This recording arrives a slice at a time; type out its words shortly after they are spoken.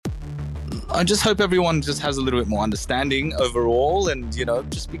I just hope everyone just has a little bit more understanding overall, and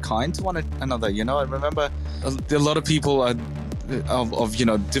just be kind to one another. I remember a lot of people are of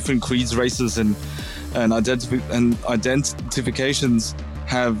different creeds, races, and identifications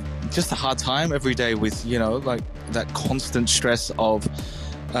have just a hard time every day with like that constant stress of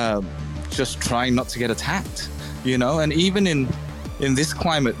just trying not to get attacked. And even in this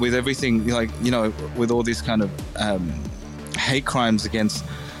climate, with everything with all these kind of hate crimes against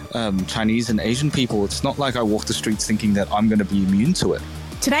Chinese and Asian people, it's not like I walk the streets thinking that I'm going to be immune to it.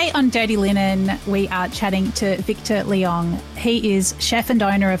 Today on Dirty Linen, we are chatting to Victor Leong. He is chef and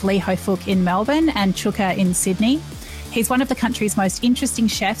owner of Lee Ho Fook in Melbourne and Chuka in Sydney. He's one of the country's most interesting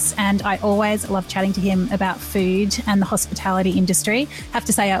chefs, and I always love chatting to him about food and the hospitality industry. I have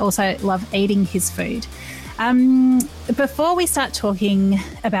to say, I also love eating his food. Before we start talking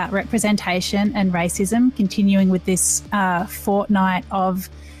about representation and racism, continuing with this fortnight of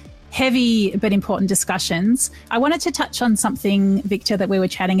heavy but important discussions, I wanted to touch on something, Victor, that we were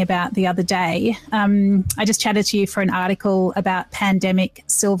chatting about the other day. I just chatted to you for an article about pandemic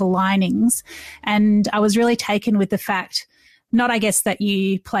silver linings, and I was really taken with the fact, not I guess that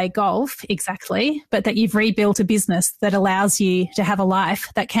you play golf exactly, but that you've rebuilt a business that allows you to have a life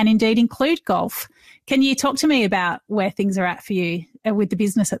that can indeed include golf. Can you talk to me about where things are at for you with the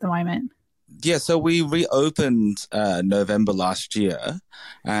business at the moment? Yeah, so we reopened November last year,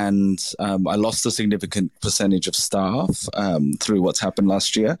 and I lost a significant percentage of staff through what's happened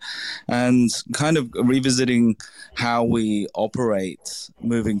last year, and kind of revisiting how we operate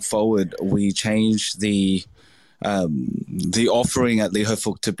moving forward. We changed the offering at Lee Ho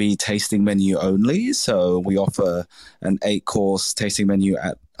Fook to be tasting menu only. So we offer an 8-course tasting menu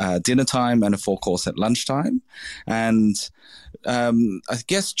at dinner time and a 4-course at lunchtime. And I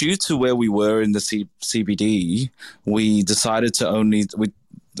guess due to where we were in the CBD, we decided to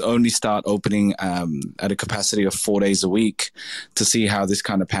only start opening at a capacity of 4 days a week to see how this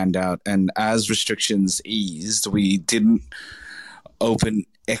kind of panned out. And as restrictions eased, we didn't open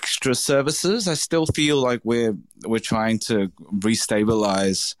extra services. I still feel like we're trying to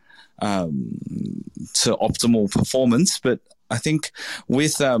restabilize to optimal performance, but I think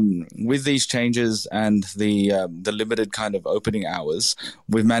with these changes and the limited kind of opening hours,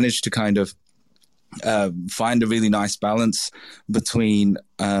 we've managed to kind of find a really nice balance between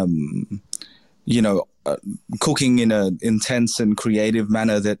cooking in an intense and creative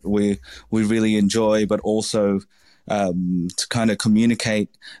manner that we really enjoy, but also to kind of communicate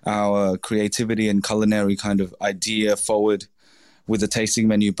our creativity and culinary kind of idea forward with the tasting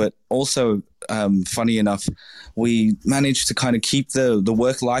menu. But also, funny enough, we managed to kind of keep the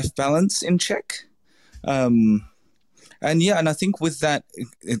work-life balance in check. And I think with that,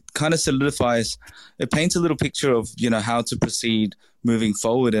 it kind of solidifies, it paints a little picture of, how to proceed moving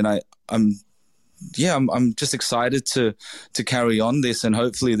forward. And I'm just excited to carry on this, and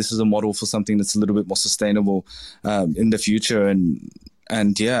hopefully this is a model for something that's a little bit more sustainable in the future. And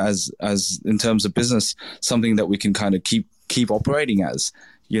as in terms of business, something that we can kind of keep operating as,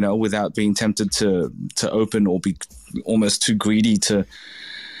 without being tempted to open or be almost too greedy to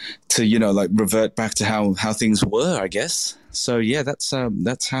revert back to how things were, I guess. So yeah, that's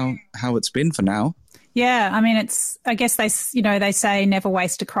how it's been for now. Yeah, I mean, I guess they say never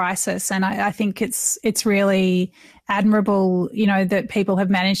waste a crisis. And I think it's really admirable, that people have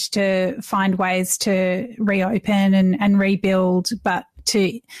managed to find ways to reopen and rebuild, but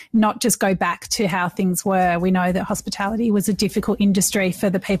to not just go back to how things were. We know that hospitality was a difficult industry for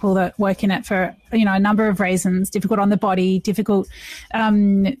the people that work in it for, a number of reasons, difficult on the body, difficult,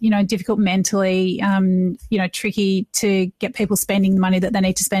 difficult mentally, tricky to get people spending the money that they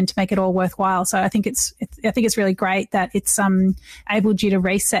need to spend to make it all worthwhile. So I think it's really great that it's enabled you to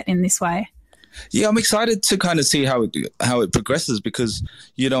reset in this way. Yeah, I'm excited to kind of see how it progresses, because,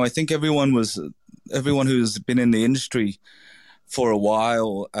 I think everyone who's been in the industry for a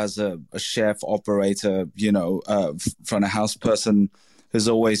while as a chef, operator, front of house person, has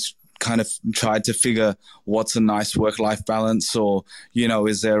always kind of tried to figure what's a nice work-life balance, or,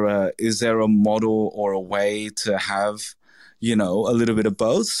 is there a model or a way to have, a little bit of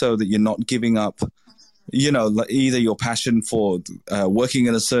both, so that you're not giving up, either your passion for working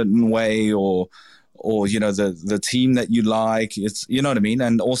in a certain way, or the team that you like, it's, what I mean?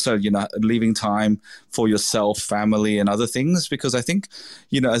 And also, leaving time for yourself, family, and other things, because I think,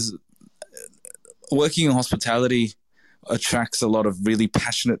 as working in hospitality attracts a lot of really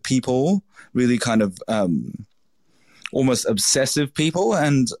passionate people, really kind of almost obsessive people.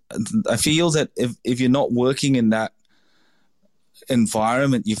 And I feel that if you're not working in that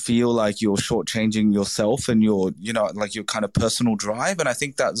environment, you feel like you're shortchanging yourself and your, like your kind of personal drive. And I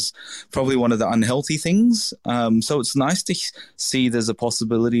think that's probably one of the unhealthy things. So it's nice to see there's a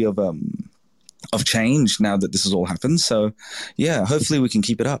possibility of change now that this has all happened. So yeah, hopefully we can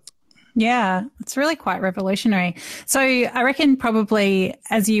keep it up. Yeah, it's really quite revolutionary. So I reckon probably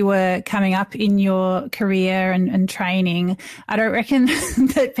as you were coming up in your career and training, I don't reckon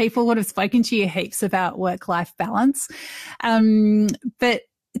that people would have spoken to you heaps about work-life balance. But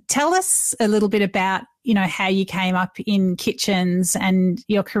tell us a little bit about, how you came up in kitchens and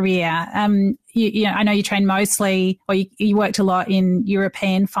your career. I know you trained mostly, or you worked a lot in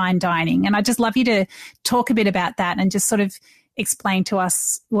European fine dining. And I'd just love you to talk a bit about that and just sort of explain to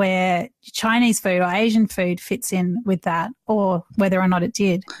us where Chinese food or Asian food fits in with that, or whether or not it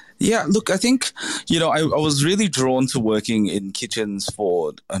did. Yeah, look, I think, I was really drawn to working in kitchens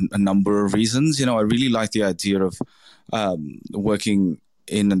for a number of reasons. I really like the idea of working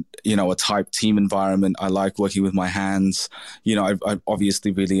in, a type team environment. I like working with my hands. I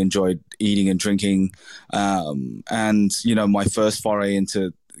obviously really enjoyed eating and drinking. And, my first foray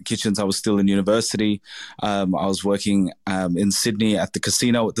into kitchens, I was still in university. I was working in Sydney at the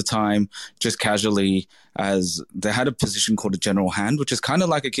casino at the time, just casually, as they had a position called a general hand, which is kind of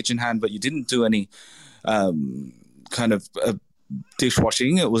like a kitchen hand, but you didn't do any kind of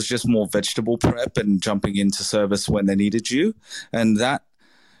dishwashing. It was just more vegetable prep and jumping into service when they needed you. And that,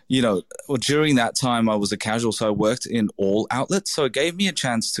 during that time I was a casual, so I worked in all outlets. So it gave me a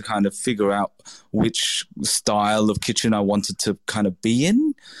chance to kind of figure out which style of kitchen I wanted to kind of be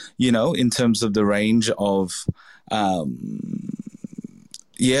in, in terms of the range of, in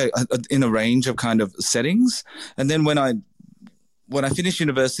a range of kind of settings. And then when I finished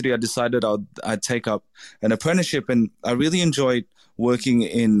university, I decided I'd take up an apprenticeship, and I really enjoyed working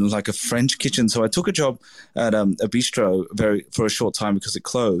in like a French kitchen. So I took a job at a bistro for a short time because it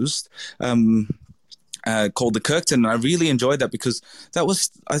closed, called the Kirkton. And I really enjoyed that because that was,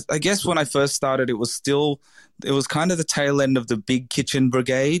 I guess when I first started, it was kind of the tail end of the big kitchen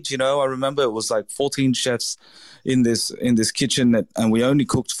brigade. I remember it was like 14 chefs in this kitchen and we only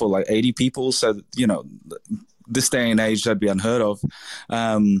cooked for like 80 people. So, this day and age, that'd be unheard of.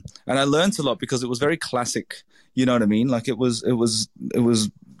 And I learned a lot because it was very classic. You know what I mean? Like it was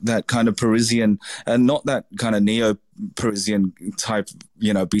that kind of Parisian and not that kind of neo-Parisian type,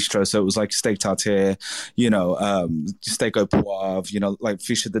 bistro. So it was like steak tartare, steak au poivre, like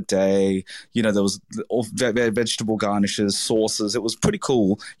fish of the day, there was all vegetable garnishes, sauces. It was pretty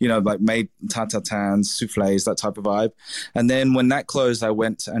cool, like made tartatins, soufflés, that type of vibe. And then when that closed, I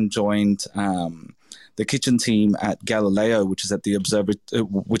went and joined the kitchen team at Galileo, which was at the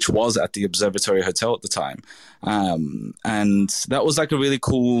Observatory Hotel at the time. And that was like a really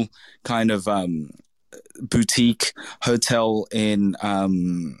cool kind of boutique hotel in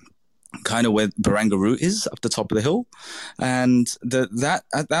kind of where Barangaroo is, up the top of the hill. And that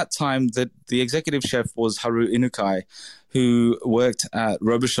at that time, the executive chef was Haru Inukai, who worked at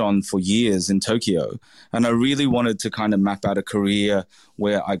Robuchon for years in Tokyo. And I really wanted to kind of map out a career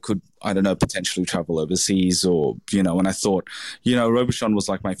where I could, potentially travel overseas or, and I thought, Robuchon was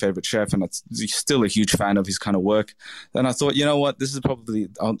like my favorite chef and I'm still a huge fan of his kind of work. And I thought, this is probably,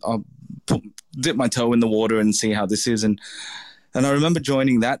 I'll dip my toe in the water and see how this is. And I remember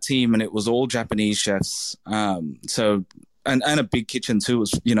joining that team and it was all Japanese chefs. So and a big kitchen too. It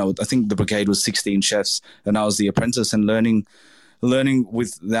was, I think the brigade was 16 chefs and I was the apprentice, and learning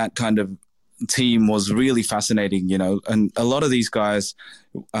with that kind of team was really fascinating, and a lot of these guys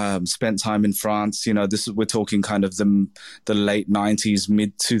spent time in France. We're talking kind of the late 90s,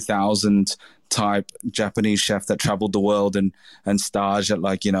 mid 2000 type Japanese chef that traveled the world and staged at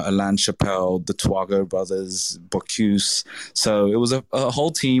like, Alain Chappelle, the Twago brothers, Bocuse. So it was a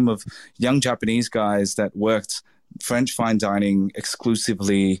whole team of young Japanese guys that worked French fine dining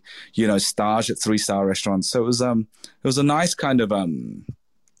exclusively, stage at 3-star restaurants. So it was a nice kind of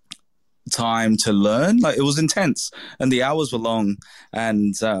time to learn. Like it was intense and the hours were long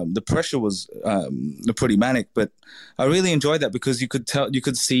and the pressure was pretty manic, but I really enjoyed that because you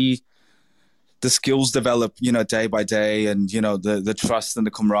could see the skills develop, day by day, and the trust and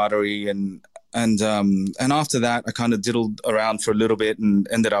the camaraderie, and after that I kind of diddled around for a little bit and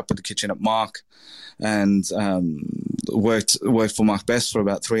ended up at the kitchen at Marc, and worked for Marc Best for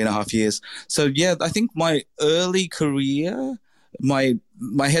about 3.5 years. So yeah, I think my early career, my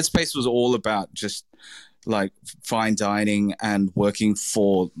headspace was all about just like fine dining and working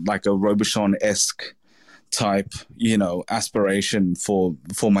for like a Robuchon-esque type, aspiration for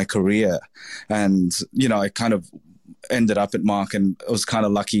my career. And, I kind of ended up at Mark, and I was kind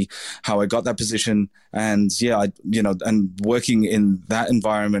of lucky how I got that position. And yeah, and working in that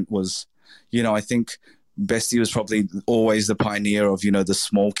environment was, I think Bestie was probably always the pioneer of, the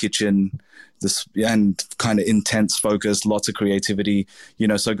small kitchen, and kind of intense focus, lots of creativity,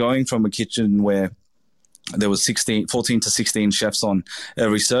 so going from a kitchen where there was 14 to 16 chefs on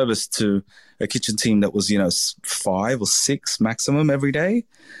every service to a kitchen team that was, 5 or 6 maximum every day,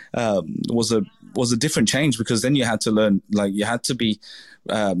 was a different change, because then you had to learn, you had to be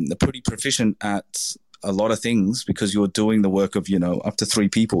pretty proficient at a lot of things, because you're doing the work of, up to 3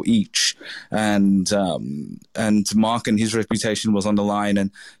 people each. And Mark and his reputation was on the line,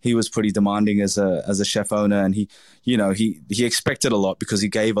 and he was pretty demanding as a chef owner, and he expected a lot because he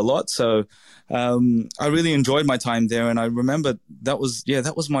gave a lot. So I really enjoyed my time there. And I remember that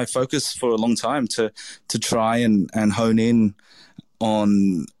was my focus for a long time, to try and hone in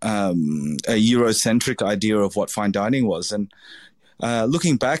on a Eurocentric idea of what fine dining was. And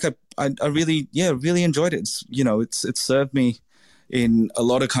looking back, I really enjoyed it. It's served me in a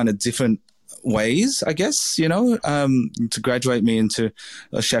lot of kind of different ways, I guess, to graduate me into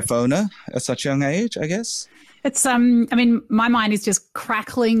a chef owner at such a young age, I guess. It's, my mind is just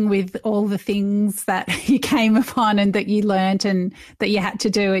crackling with all the things that you came upon and that you learned and that you had to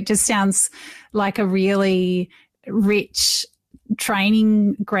do. It just sounds like a really rich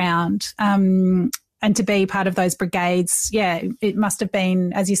training ground. And to be part of those brigades, it must have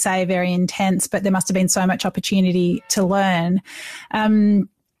been, as you say, very intense, but there must have been so much opportunity to learn.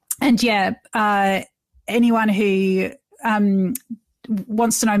 Anyone who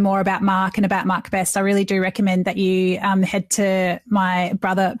wants to know more about Mark and about Mark Best, I really do recommend that you head to my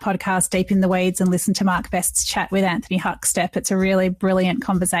brother podcast, Deep in the Weeds, and listen to Mark Best's chat with Anthony Huckstep. It's a really brilliant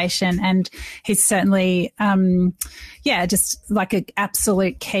conversation, and he's certainly, just like an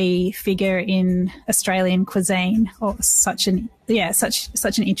absolute key figure in Australian cuisine, or such an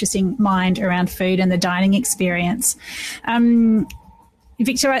interesting mind around food and the dining experience.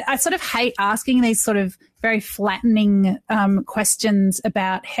 Victor, I sort of hate asking these sort of very flattening questions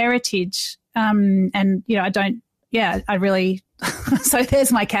about heritage. I really, so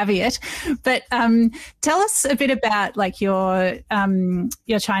there's my caveat. But tell us a bit about your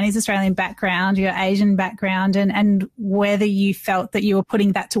Chinese Australian background, your Asian background, and whether you felt that you were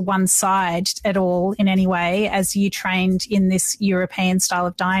putting that to one side at all in any way as you trained in this European style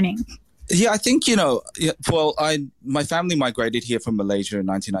of dining. Yeah, I think, my family migrated here from Malaysia in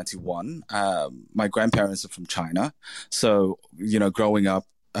 1991. My grandparents are from China. So, growing up,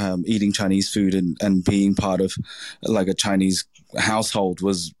 eating Chinese food and being part of like a Chinese household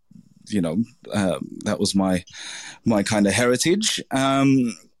was, that was my kind of heritage.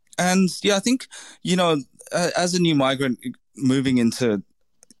 I think, as a new migrant moving into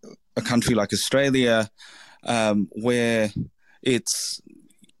a country like Australia, where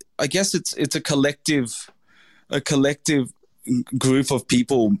I guess it's a collective group of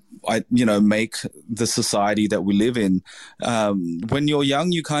people, make the society that we live in. When you're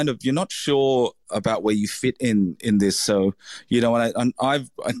young, you're not sure about where you fit in this. So,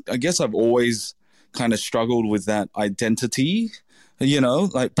 I guess I've always kind of struggled with that identity,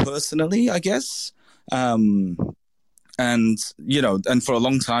 personally, I guess. And for a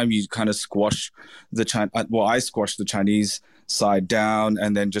long time, you kind of squash I squashed the Chinese side down,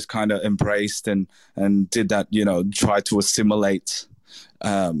 and then just kind of embraced and did that, try to assimilate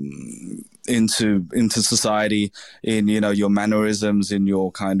into society in, your mannerisms, in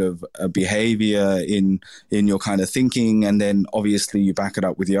your kind of behavior, in your kind of thinking. And then obviously you back it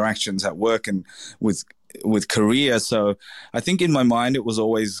up with your actions at work and with career. So I think in my mind, it was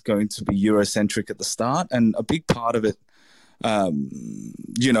always going to be Eurocentric at the start. And a big part of it,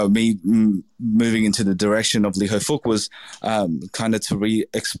 me moving into the direction of Li Ho Fook was kind of to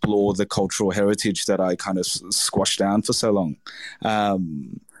re-explore the cultural heritage that I kind of squashed down for so long.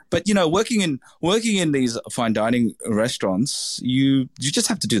 But working in these fine dining restaurants, you just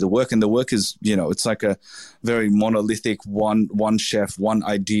have to do the work, and the work is, it's like a very monolithic one chef, one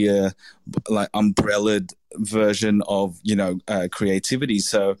idea, like umbrellaed version of creativity.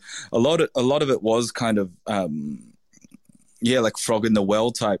 So a lot of it was kind of like frog in the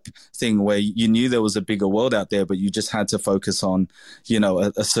well type thing, where you knew there was a bigger world out there, but you just had to focus on,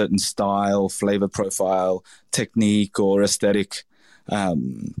 a certain style, flavor profile, technique, or aesthetic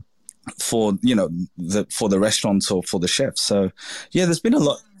for the restaurants or for the chefs. So there's been a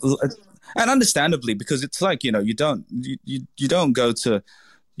lot, and understandably, because it's like, you don't go to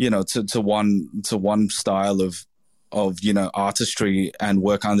one style of artistry and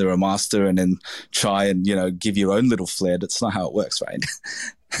work under a master and then try and give your own little flair. That's not how it works, right?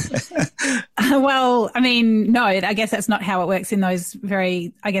 Well, I mean, no, I guess that's not how it works in those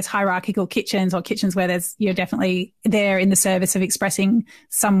very, I guess, hierarchical kitchens, or kitchens where you're definitely there in the service of expressing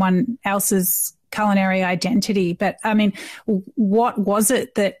someone else's culinary identity. But I mean, what was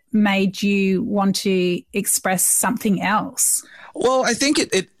it that made you want to express something else? Well, I think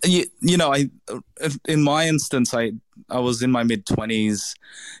in my instance, I was in my mid-20s.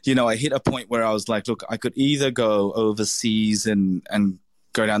 I hit a point where I was like, look, I could either go overseas and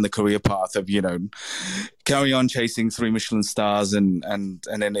go down the career path of, carry on chasing 3 Michelin stars and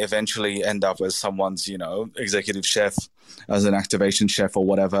then eventually end up as someone's, executive chef, as an activation chef or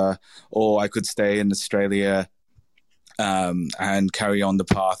whatever. Or I could stay in Australia and carry on the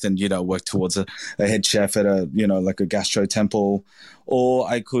path and, work towards a head chef at like a gastro temple. Or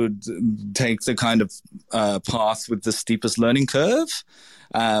I could take the kind of path with the steepest learning curve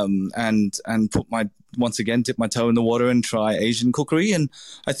and dip my toe in the water and try Asian cookery. And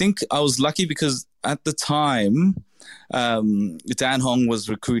I think I was lucky because at the time, Dan Hong was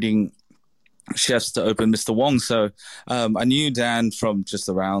recruiting chefs to open Mr. Wong. So I knew Dan from just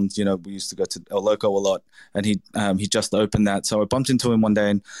around, we used to go to El Loco a lot, and he just opened that. So I bumped into him one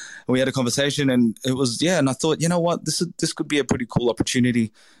day and we had a conversation, and it was, and I thought, you know what, this could be a pretty cool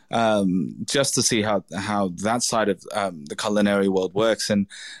opportunity just to see how that side of the culinary world works. And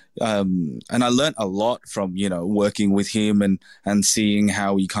I learned a lot from, working with him and seeing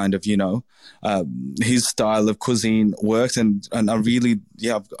how he kind of, his style of cuisine worked. And I really,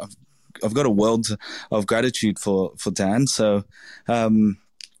 I've got a world of gratitude for Dan. So, I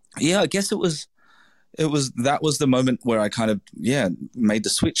guess that was the moment where I kind of, made the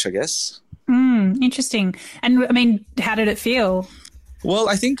switch, I guess. Interesting. And I mean, how did it feel? Well,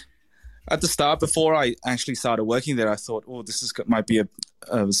 I think at the start, before I actually started working there, I thought, might be a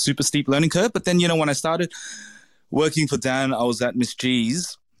super steep learning curve. But then, when I started working for Dan, I was at Miss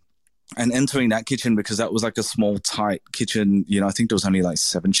G's. And entering that kitchen, because that was like a small, tight kitchen, I think there was only like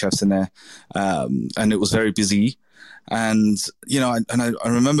 7 chefs in there, and it was very busy. And, I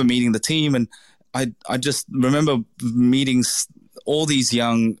remember meeting the team, and I just remember meeting all these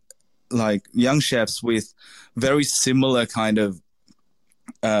young chefs with very similar kind of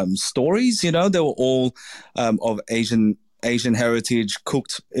stories. They were all of Asian heritage,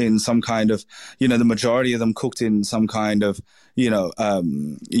 cooked in some kind of, the majority of them cooked in some kind of, European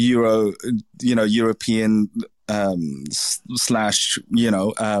slash,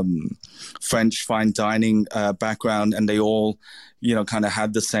 French fine dining background. And they all, kind of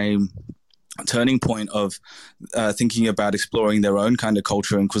had the same turning point of thinking about exploring their own kind of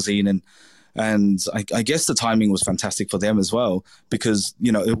culture and cuisine. And I guess the timing was fantastic for them as well, because,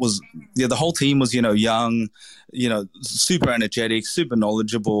 it was, the whole team was, young, super energetic, super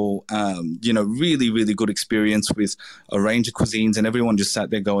knowledgeable, really, really good experience with a range of cuisines. And everyone just sat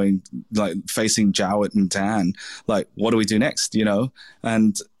there going, like, facing Jowett and Dan, like, what do we do next,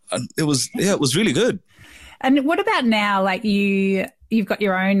 And it was really good. And what about now? Like, you've got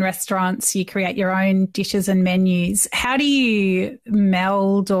your own restaurants, you create your own dishes and menus. How do you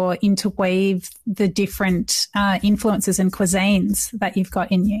meld or interweave the different influences and cuisines that you've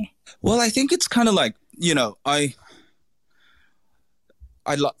got in you? Well, I think it's kind of like,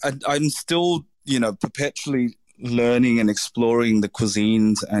 I'm still, perpetually learning and exploring the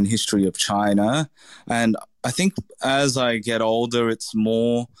cuisines and history of China. And I think as I get older, it's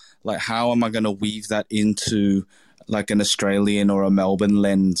more like, how am I going to weave that into like an Australian or a Melbourne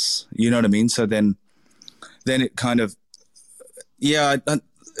lens? You know what I mean? So then it kind of,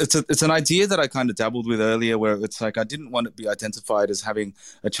 it's an idea that I kind of dabbled with earlier, where it's like, I didn't want to be identified as having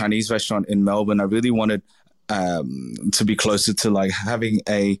a Chinese restaurant in Melbourne. I really wanted to be closer to like having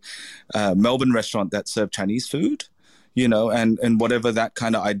a Melbourne restaurant that served Chinese food, and whatever that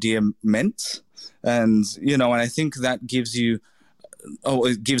kind of idea meant. And, and I think that gives you,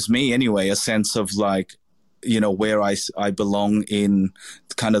 it gives me anyway, a sense of like, where I belong in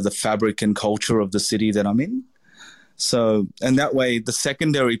kind of the fabric and culture of the city that I'm in. So, and that way the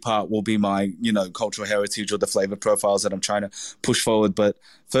secondary part will be my, cultural heritage or the flavor profiles that I'm trying to push forward. But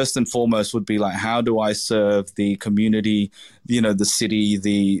first and foremost would be like, how do I serve the community, the city,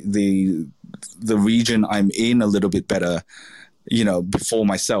 the region I'm in a little bit better, before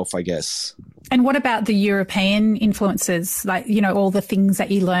myself, I guess. And what about the European influences? Like, all the things that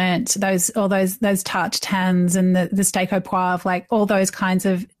you learnt, those tarte tans and the steak au poivre, like all those kinds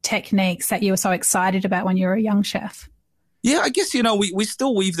of techniques that you were so excited about when you were a young chef. Yeah, I guess, we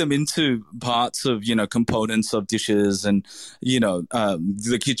still weave them into parts of, components of dishes. And,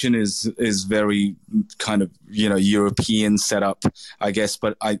 the kitchen is very kind of, European setup, I guess.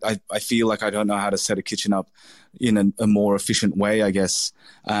 But I feel like I don't know how to set a kitchen up in a more efficient way, I guess.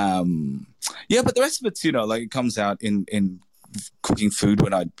 Yeah, but the rest of it's, like it comes out in cooking food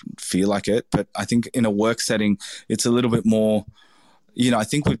when I feel like it. But I think in a work setting, it's a little bit more, I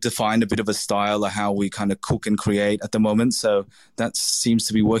think we've defined a bit of a style of how we kind of cook and create at the moment. So that seems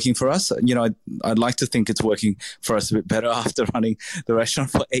to be working for us. I'd like to think it's working for us a bit better after running the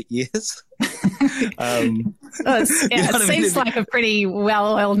restaurant for 8 years. It seems like a pretty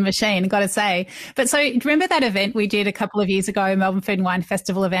well-oiled machine, got to say. But so remember that event we did a couple of years ago, Melbourne Food and Wine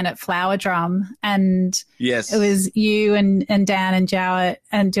Festival event at Flower Drum? And yes, it was you and Dan and Jowett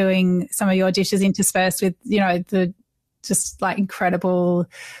and doing some of your dishes interspersed with, the just like incredible,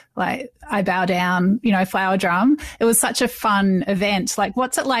 like I bow down, Flower Drum. It was such a fun event. Like,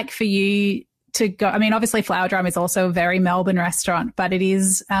 what's it like for you to go? I mean, obviously Flower Drum is also a very Melbourne restaurant, but it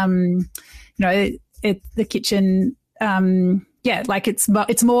is, the kitchen, like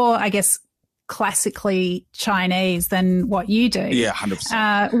it's more, I guess, classically Chinese than what you do. Yeah,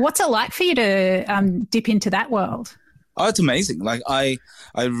 100%. What's it like for you to dip into that world? Oh, it's amazing. Like I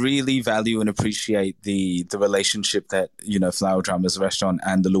really value and appreciate the relationship that, Flower Drum as a restaurant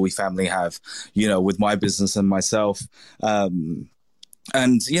and the Louis family have, with my business and myself. And,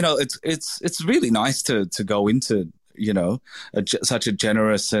 it's really nice to go into, such a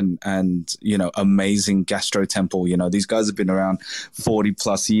generous and, amazing gastro temple. These guys have been around 40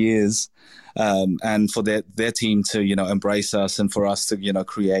 plus years. And for their team to, embrace us and for us to,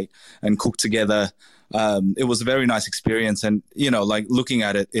 create and cook together. It was a very nice experience. And, like looking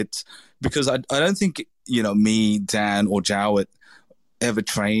at it, because I don't think, me, Dan or Jowett ever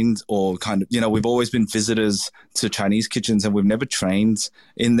trained or kind of, we've always been visitors to Chinese kitchens and we've never trained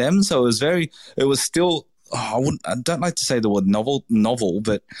in them. So it was still, I don't like to say the word novel,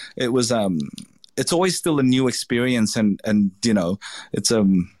 but it was, it's always still a new experience and it's,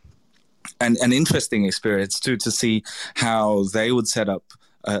 an interesting experience too, to see how they would set up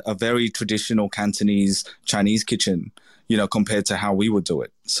a very traditional Cantonese Chinese kitchen, compared to how we would do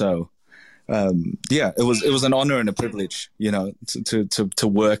it. So, it was an honor and a privilege, to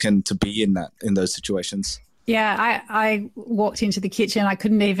work and to be in those situations. Yeah, I walked into the kitchen. I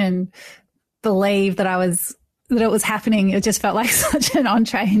couldn't even believe that it was happening. It just felt like such an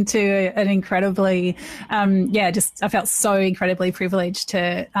entree into an incredibly, I felt so incredibly privileged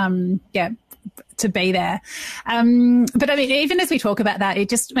to be there. But I mean, even as we talk about that, it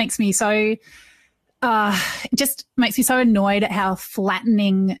just makes me so annoyed at how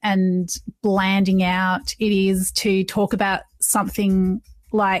flattening and blanding out it is to talk about something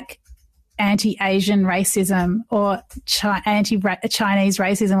like anti-Asian racism or anti-Chinese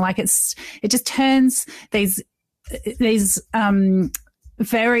racism. Like it just turns these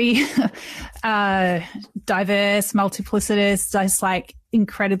very diverse, multiplicitous, just like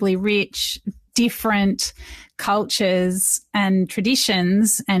incredibly rich, different cultures and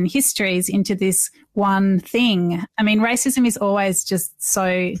traditions and histories into this one thing. I mean, racism is always just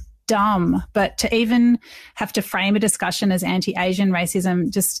so dumb, but to even have to frame a discussion as anti-Asian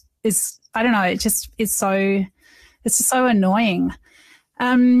racism just is, I don't know, it just is so, it's just so annoying.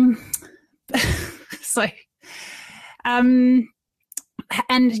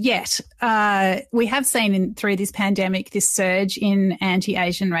 And yet we have seen through this pandemic this surge in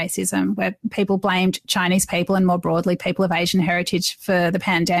anti-Asian racism where people blamed Chinese people and more broadly people of Asian heritage for the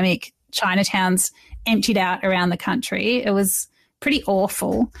pandemic. Chinatowns emptied out around the country. It was pretty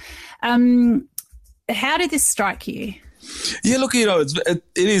awful. How did this strike you? Yeah, look, it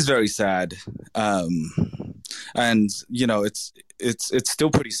is very sad. And, it's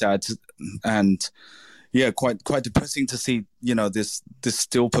still pretty sad and quite depressing to see, this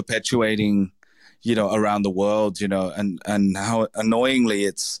still perpetuating, around the world, and how annoyingly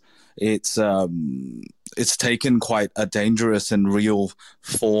it's taken quite a dangerous and real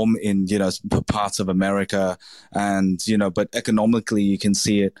form in, parts of America and, but economically you can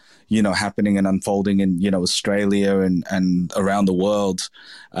see it, happening and unfolding in, Australia and around the world.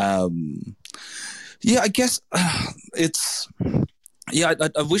 I guess it's... Yeah,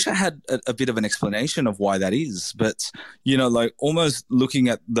 I wish I had a bit of an explanation of why that is. But, like almost looking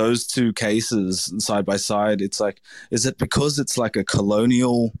at those two cases side by side, it's like, is it because it's like a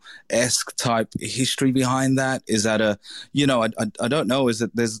colonial-esque type history behind that? Is that I don't know. Is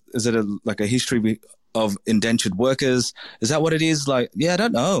it like a history of indentured workers? Is that what it is? Like, yeah, I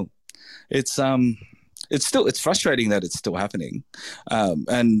don't know. It's frustrating that it's still happening.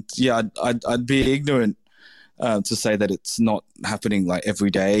 And yeah, I'd be ignorant to say that it's not happening like every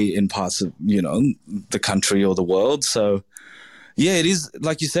day in parts of, the country or the world. So yeah, it is,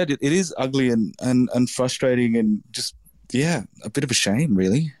 like you said, it is ugly and frustrating and just, yeah, a bit of a shame,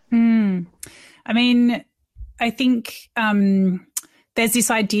 really. I mean, I think there's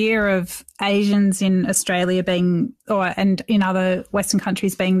this idea of Asians in Australia being, and in other Western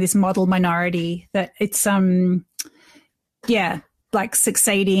countries being this model minority, that it's, like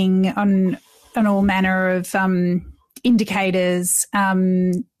succeeding on all manner of indicators,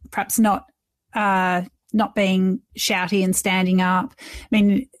 perhaps not being shouty and standing up. I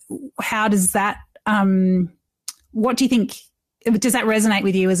mean, how does that, what do you think, does that resonate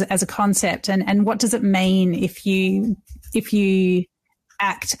with you as a concept, and what does it mean if you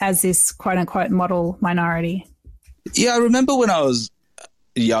act as this quote unquote model minority? Yeah, I remember when I was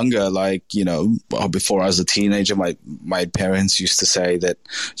younger, like, before I was a teenager, my parents used to say that,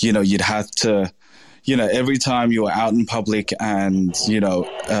 you'd have to, every time you were out in public and,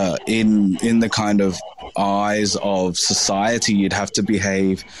 in the kind of eyes of society, you'd have to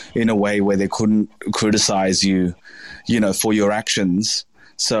behave in a way where they couldn't criticize you, for your actions.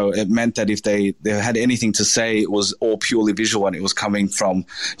 So it meant that if they had anything to say, it was all purely visual and it was coming from,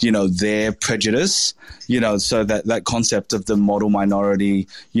 their prejudice, so that concept of the model minority,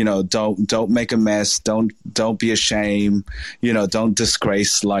 don't make a mess, don't be ashamed, don't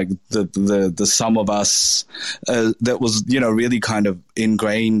disgrace like the sum of us, that was, really kind of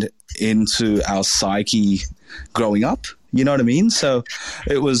ingrained into our psyche growing up. You know what I mean? So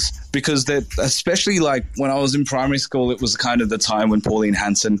it was because that, especially like when I was in primary school, it was kind of the time when Pauline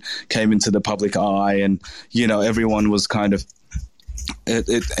Hanson came into the public eye, and, everyone was kind of,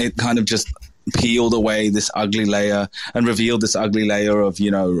 it kind of just peeled away this ugly layer and revealed this ugly layer of,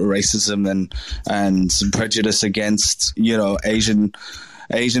 racism and prejudice against,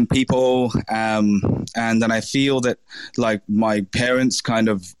 Asian people. And then I feel that like my parents' kind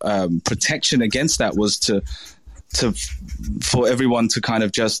of protection against that was for everyone to kind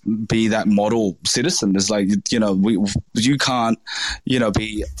of just be that model citizen. It's like, you can't,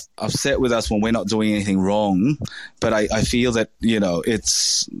 be upset with us when we're not doing anything wrong. But I feel that,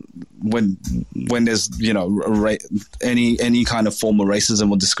 it's when there's, any kind of form of racism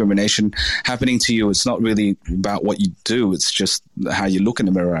or discrimination happening to you, it's not really about what you do. It's just how you look in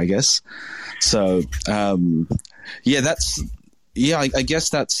the mirror, I guess. So, I guess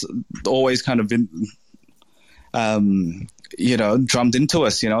that's always kind of been, drummed into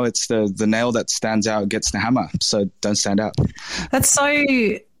us. It's the nail that stands out gets the hammer, so don't stand out.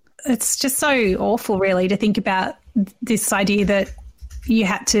 It's just so awful, really, to think about this idea that you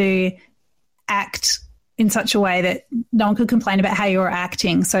had to act in such a way that no one could complain about how you were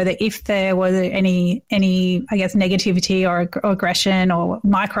acting, so that if there was any I guess negativity or aggression or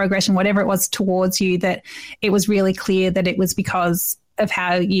microaggression, whatever it was towards you, that it was really clear that it was because of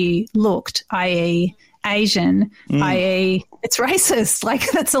how you looked, i.e. Asian, i.e. it's racist. Like,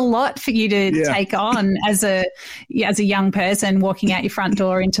 that's a lot for you to take on as a young person walking out your front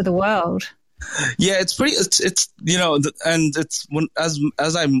door into the world. Yeah, it's and it's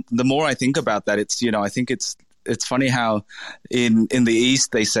the more I think about that, it's, I think it's funny how in the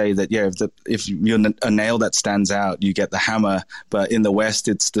East they say that, if you're a nail that stands out, you get the hammer. But in the West,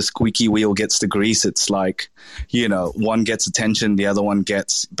 it's the squeaky wheel gets the grease. It's like, one gets attention, the other one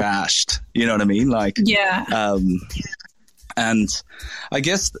gets bashed. You know what I mean? Like, yeah. And I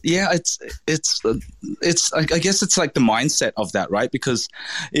guess, I guess it's like the mindset of that, right? Because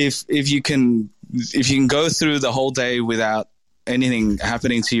if you can go through the whole day without anything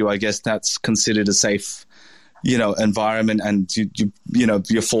happening to you, I guess that's considered a safe, environment, and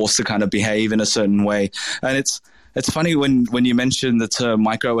you're forced to kind of behave in a certain way. And it's funny when you mention the term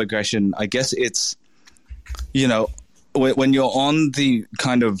microaggression. I guess it's, when you're on the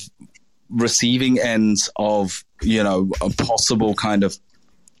kind of receiving end of, a possible kind of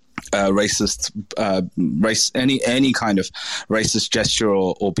racist any kind of racist gesture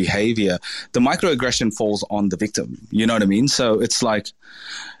or behavior, the microaggression falls on the victim. You know what I mean? So it's like,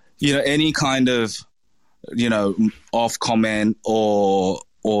 any kind of, off comment or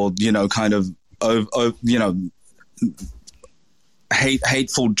kind of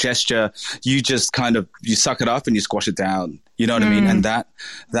hateful gesture, you just kind of, you suck it up and you squash it down. You know what I mean? And that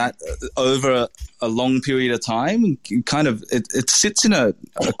over a long period of time, kind of it sits in a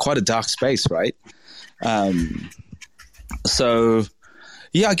quite a dark space, right? So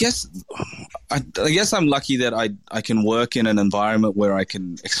Yeah, I guess I'm lucky that I can work in an environment where I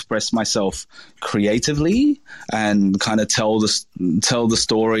can express myself creatively and kind of tell the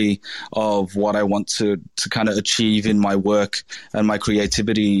story of what I want to kind of achieve in my work and my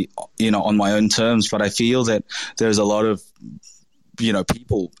creativity, on my own terms. But I feel that there's a lot of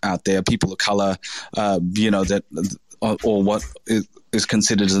people out there, people of color, that or what is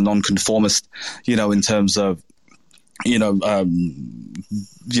considered as a nonconformist, in terms of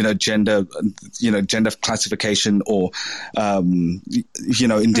gender, gender classification, or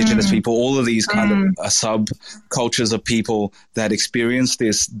indigenous people, all of these kind of subcultures of people that experience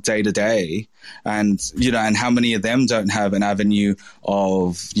this day to day, and and how many of them don't have an avenue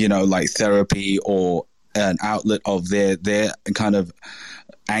of like therapy or an outlet of their kind of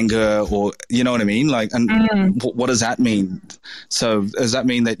anger, or you know what I mean, like, and what does that mean? So does that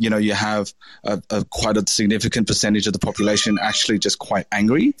mean that you have a quite a significant percentage of the population actually just quite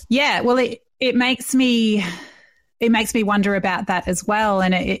angry? Yeah, well, it makes me wonder about that as well.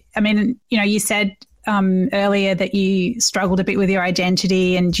 And you said earlier that you struggled a bit with your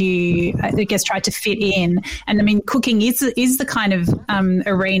identity and you, I guess, tried to fit in. And I mean, cooking is the kind of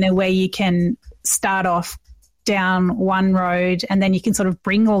arena where you can start off down one road and then you can sort of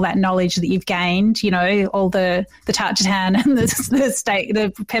bring all that knowledge that you've gained, all the tartatan and the steak,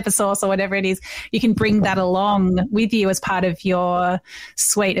 the pepper sauce or whatever it is, you can bring that along with you as part of your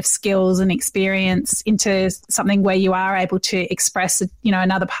suite of skills and experience into something where you are able to express,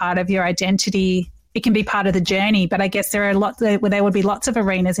 another part of your identity. It can be part of the journey, but I guess there would be lots of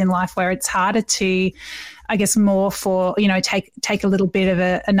arenas in life where it's harder to, I guess, more for, take a little bit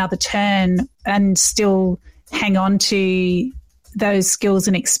of another turn and still hang on to those skills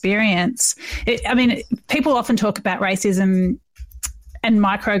and experience. People often talk about racism and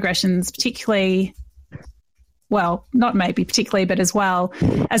microaggressions, particularly, well, not maybe particularly, but as well,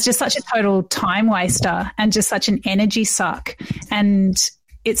 as just such a total time waster and just such an energy suck. And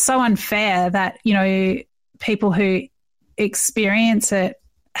it's so unfair that, people who experience it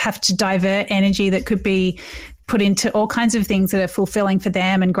have to divert energy that could be put into all kinds of things that are fulfilling for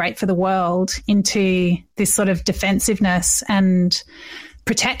them and great for the world into this sort of defensiveness and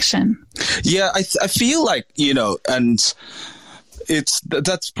protection. Yeah, I feel like, and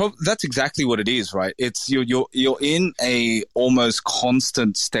that's exactly what it is, right? It's you're in a almost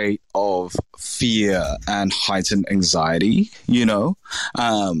constant state of fear and heightened anxiety,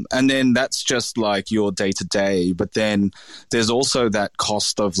 and then that's just like your day to day. But then there's also that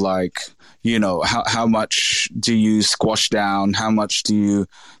cost of like, how much do you squash down? How much do you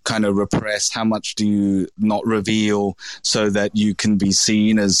kind of repress? How much do you not reveal so that you can be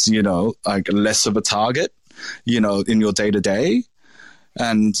seen as, like less of a target, in your day to day?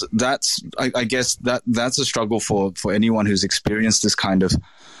 And that's, I guess that's a struggle for anyone who's experienced this kind of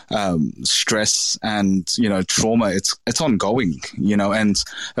stress and trauma. It's ongoing, and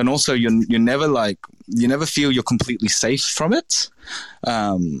also you never feel you're completely safe from it,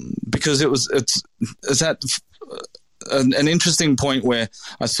 because it's at an interesting point where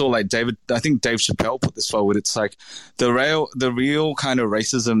I saw like I think Dave Chappelle put this forward. It's like the real kind of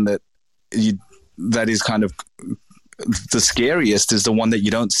racism that is kind of the scariest is the one that you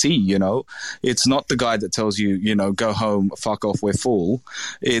don't see. It's not the guy that tells you, go home, fuck off, we're full.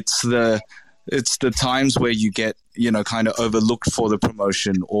 It's the times where you get, kind of overlooked for the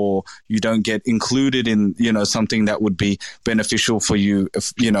promotion, or you don't get included in, something that would be beneficial for you,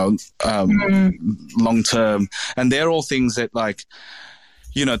 if, long term. And they're all things that, like,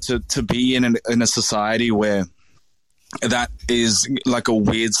 to be in a society where that is like a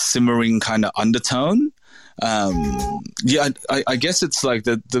weird simmering kind of undertone. I guess it's like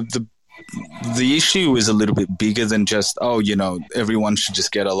the issue is a little bit bigger than just, everyone should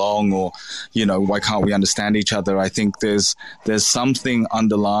just get along, or, why can't we understand each other? I think there's something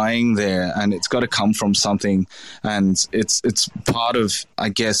underlying there, and it's got to come from something, and it's part of, I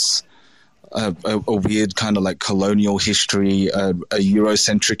guess, a weird kind of like colonial history, a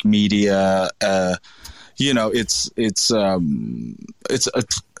Eurocentric media, it's a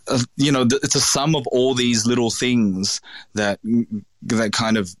sum of all these little things that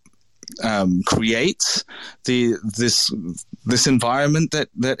kind of creates this environment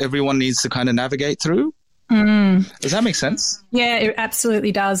that everyone needs to kind of navigate through. Does that make sense? Yeah, it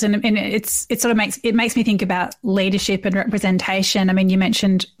absolutely does, and it sort of makes me think about leadership and representation. I mean, you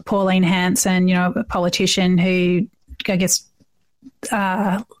mentioned Pauline Hanson, a politician who, I guess,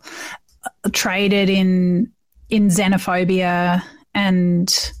 traded in xenophobia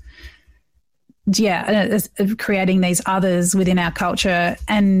and creating these others within our culture.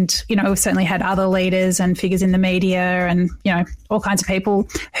 And, we've certainly had other leaders and figures in the media and, all kinds of people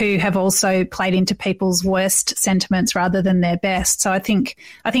who have also played into people's worst sentiments rather than their best. So I think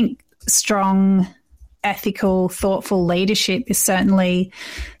strong, ethical, thoughtful leadership is certainly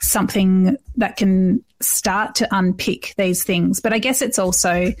something that can start to unpick these things. But I guess it's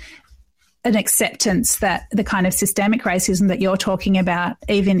also an acceptance that the kind of systemic racism that you're talking about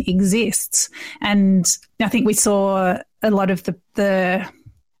even exists. And I think we saw a lot of the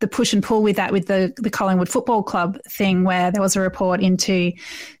push and pull with that with the Collingwood Football Club thing, where there was a report into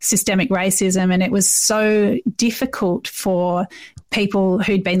systemic racism, and it was so difficult for people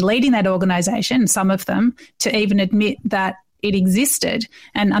who'd been leading that organisation, some of them, to even admit that it existed.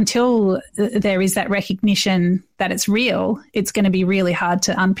 And until there is that recognition that it's real, it's going to be really hard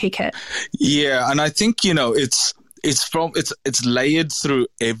to unpick it. Yeah, and I think, it's layered through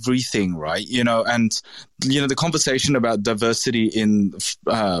everything, right? And the conversation about diversity in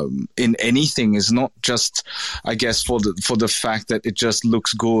anything is not just, I guess, for the fact that it just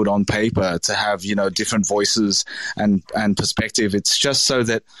looks good on paper to have different voices and perspective. It's just so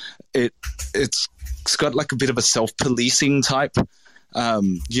that it's got like a bit of a self-policing type,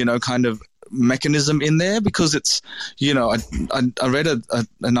 kind of mechanism in there, because it's, I read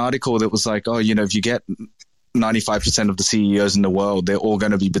an article that was like, if you get 95% of the CEOs in the world, they're all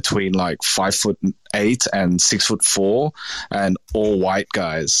going to be between like 5'8" and 6'4" and all white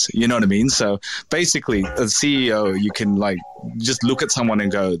guys. You know what I mean? So basically, as a CEO, you can like just look at someone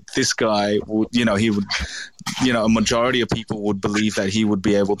and go, this guy would, he would, a majority of people would believe that he would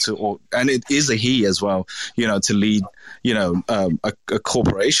be able to, and it is a he as well, to lead, a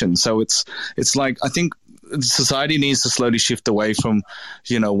corporation. So it's like, I think society needs to slowly shift away from,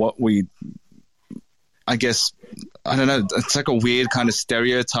 what we, I guess, I don't know, it's like a weird kind of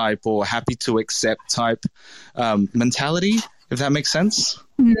stereotype or happy to accept type mentality, if that makes sense.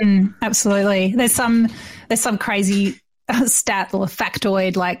 Absolutely. There's some crazy stat or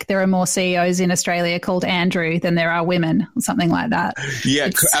factoid, like there are more CEOs in Australia called Andrew than there are women, or something like that. Yeah,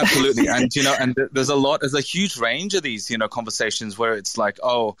 absolutely. And, and there's a huge range of these, conversations where it's like,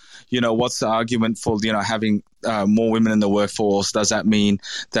 what's the argument for, having more women in the workforce? Does that mean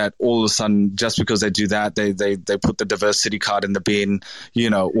that all of a sudden, just because they do that, they put the diversity card in the bin?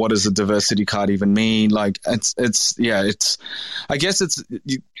 What does a diversity card even mean? Like, I guess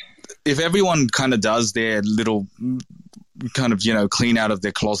if everyone kind of does their little kind of, clean out of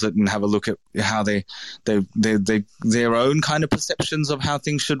their closet and have a look at how their own kind of perceptions of how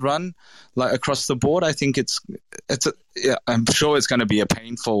things should run, like across the board, I think I'm sure it's going to be a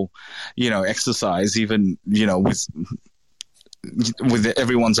painful, exercise, even, with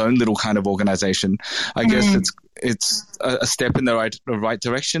everyone's own little kind of organization. I guess it's a step in the right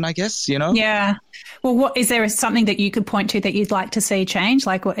direction, I guess, Yeah. Well, is there something that you could point to that you'd like to see change?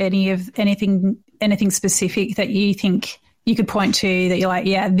 Like anything specific that you think you could point to that you're like,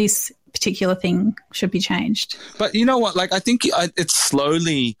 yeah, this particular thing should be changed? But you know what? Like, I think it's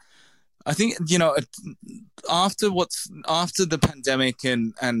slowly, I think, after the pandemic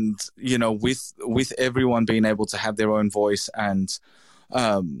and with everyone being able to have their own voice and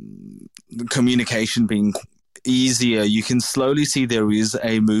communication being easier, you can slowly see there is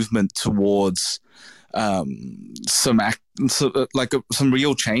a movement towards some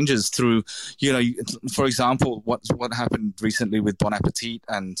real changes through, for example, what happened recently with Bon Appetit,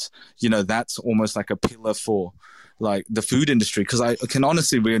 and that's almost like a pillar for like the food industry, because I can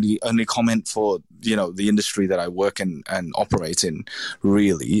honestly really only comment for the industry that I work in and operate in,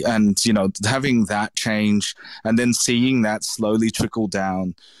 really. And having that change and then seeing that slowly trickle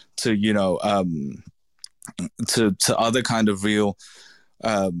down to to other kind of real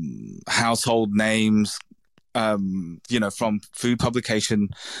household names, from food publication,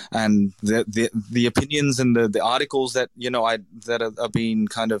 and the opinions and the articles that that are being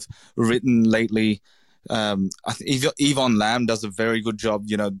kind of written lately. I think Yvonne Lam does a very good job,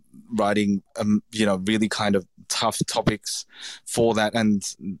 writing, really kind of tough topics for that. And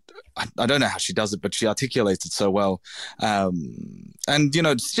I don't know how she does it, but she articulates it so well. And,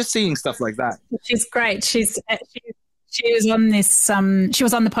 just seeing stuff like that. She's great. She was on this. She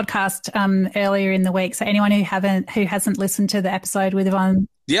was on the podcast earlier in the week. So anyone who hasn't listened to the episode with Yvonne,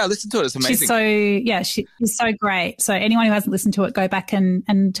 listen to it. It's amazing. She's so great. So anyone who hasn't listened to it, go back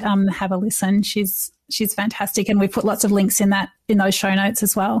and have a listen. She's fantastic, and we've put lots of links in those show notes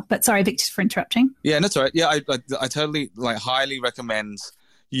as well. But sorry, Victor, for interrupting. Yeah, that's all right. Yeah, I totally highly recommend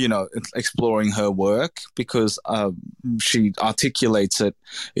exploring her work, because she articulates it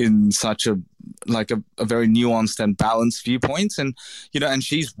in such a very nuanced and balanced viewpoint. And and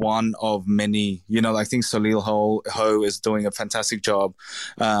she's one of many. I think Solil Ho is doing a fantastic job.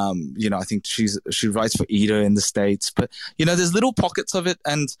 I think she writes for Ida in the States, but there's little pockets of it,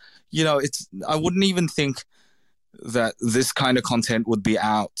 and I wouldn't even think that this kind of content would be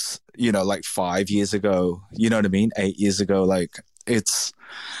out 5 years ago, 8 years ago. It's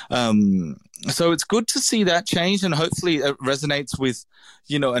so it's good to see that change, and hopefully it resonates with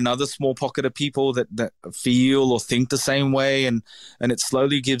another small pocket of people that feel or think the same way, and it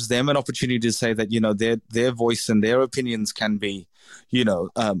slowly gives them an opportunity to say that their voice and their opinions can be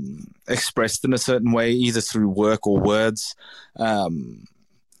expressed in a certain way, either through work or words.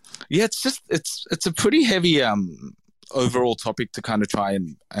 It's a pretty heavy overall topic to kind of try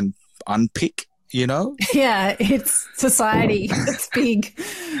and unpick. Yeah, it's society. It's big.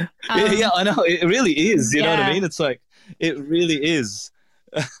 Yeah, I know. It really is. You know what I mean? It's like, it really is.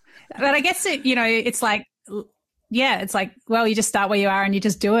 But I guess it's like, it's like, well, you just start where you are and you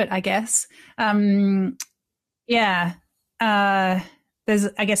just do it, I guess. There's, I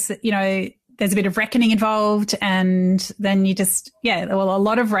guess, there's a bit of reckoning involved, and then you just, a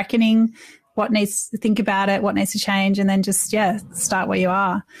lot of reckoning, what needs to think about it, what needs to change, and then just, start where you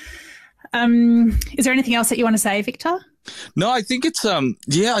are. Is there anything else that you want to say, Victor? No, I think it's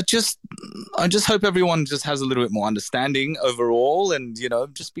I just hope everyone just has a little bit more understanding overall, and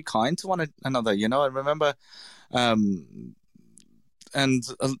just be kind to one another. I remember and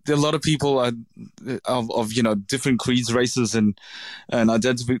a lot of people are of different creeds, races, and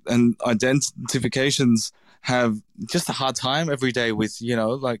identifications have just a hard time every day with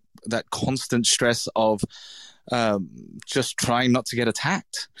that constant stress of just trying not to get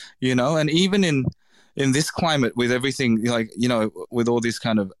attacked, and even in this climate, with everything with all these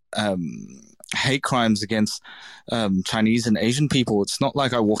kind of hate crimes against Chinese and Asian people, it's not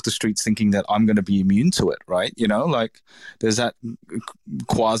like I walk the streets thinking that I'm going to be immune to it, right? There's that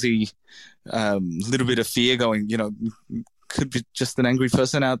quasi little bit of fear going, could be just an angry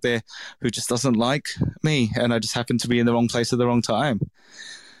person out there who just doesn't like me, and I just happen to be in the wrong place at the wrong time.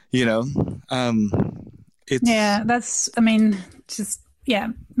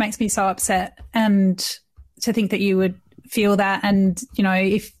 Makes me so upset, and to think that you would feel that, and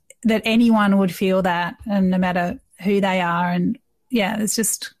if that anyone would feel that, and no matter who they are, and it's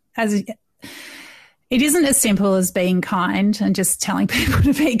just it isn't as simple as being kind and just telling people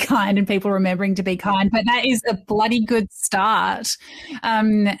to be kind and people remembering to be kind, but that is a bloody good start,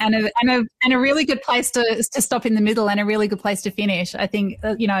 and a really good place to stop in the middle, and a really good place to finish. I think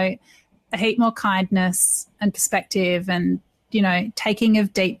a heap more kindness and perspective, and taking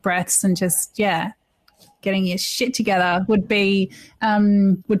of deep breaths, and just getting your shit together would be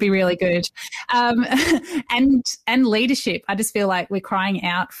really good, and leadership. I just feel like we're crying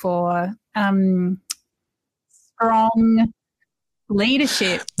out for strong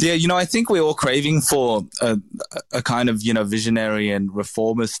leadership. Yeah, I think we're all craving for a kind of visionary and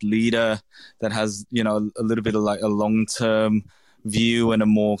reformist leader that has a little bit of like a long-term view and a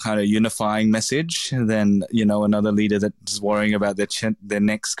more kind of unifying message than another leader that's worrying about their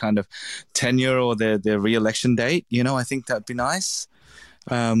next kind of tenure or their re-election date. I think that'd be nice.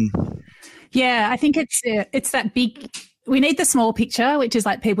 I think it's that big. We need the small picture, which is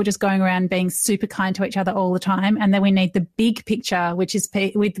like people just going around being super kind to each other all the time, and then we need the big picture, which is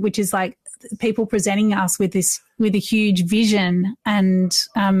like people presenting us with a huge vision, and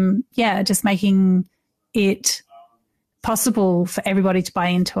just making it possible for everybody to buy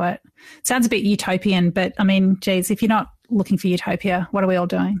into it. Sounds a bit utopian, but I mean, geez, if you're not looking for utopia, what are we all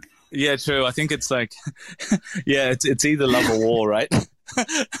doing? Yeah, true. I think it's like, it's either love or war, right?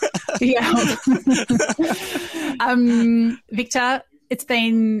 Victor, it's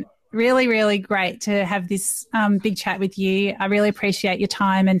been really, really great to have this big chat with you. I really appreciate your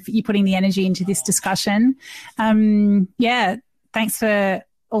time and you putting the energy into this discussion. Thanks for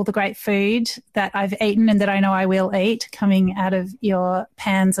all the great food that I've eaten and that I know I will eat coming out of your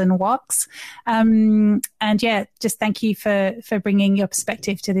pans and woks. Just thank you for bringing your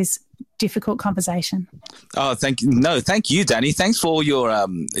perspective to this difficult conversation. Oh, thank you. No, thank you, Danny. Thanks for all your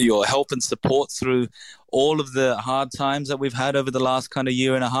help and support through all of the hard times that we've had over the last kind of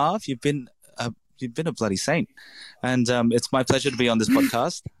year and a half. You've been a bloody saint, and it's my pleasure to be on this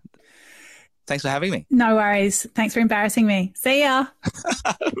podcast. Thanks for having me. No worries. Thanks for embarrassing me. See ya.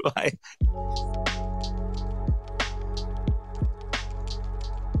 Bye.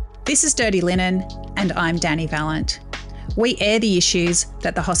 This is Dirty Linen, and I'm Danny Valent. We air the issues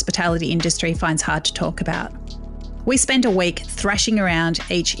that the hospitality industry finds hard to talk about. We spend a week thrashing around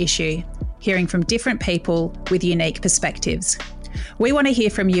each issue, hearing from different people with unique perspectives. We want to hear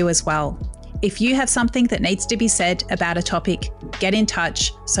from you as well. If you have something that needs to be said about a topic, get in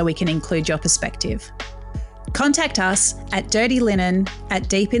touch so we can include your perspective. Contact us at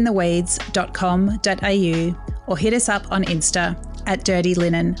dirtylinen@deepintheweeds.com.au or hit us up on Insta at Dirty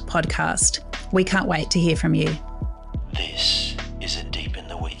Linen Podcast. We can't wait to hear from you. This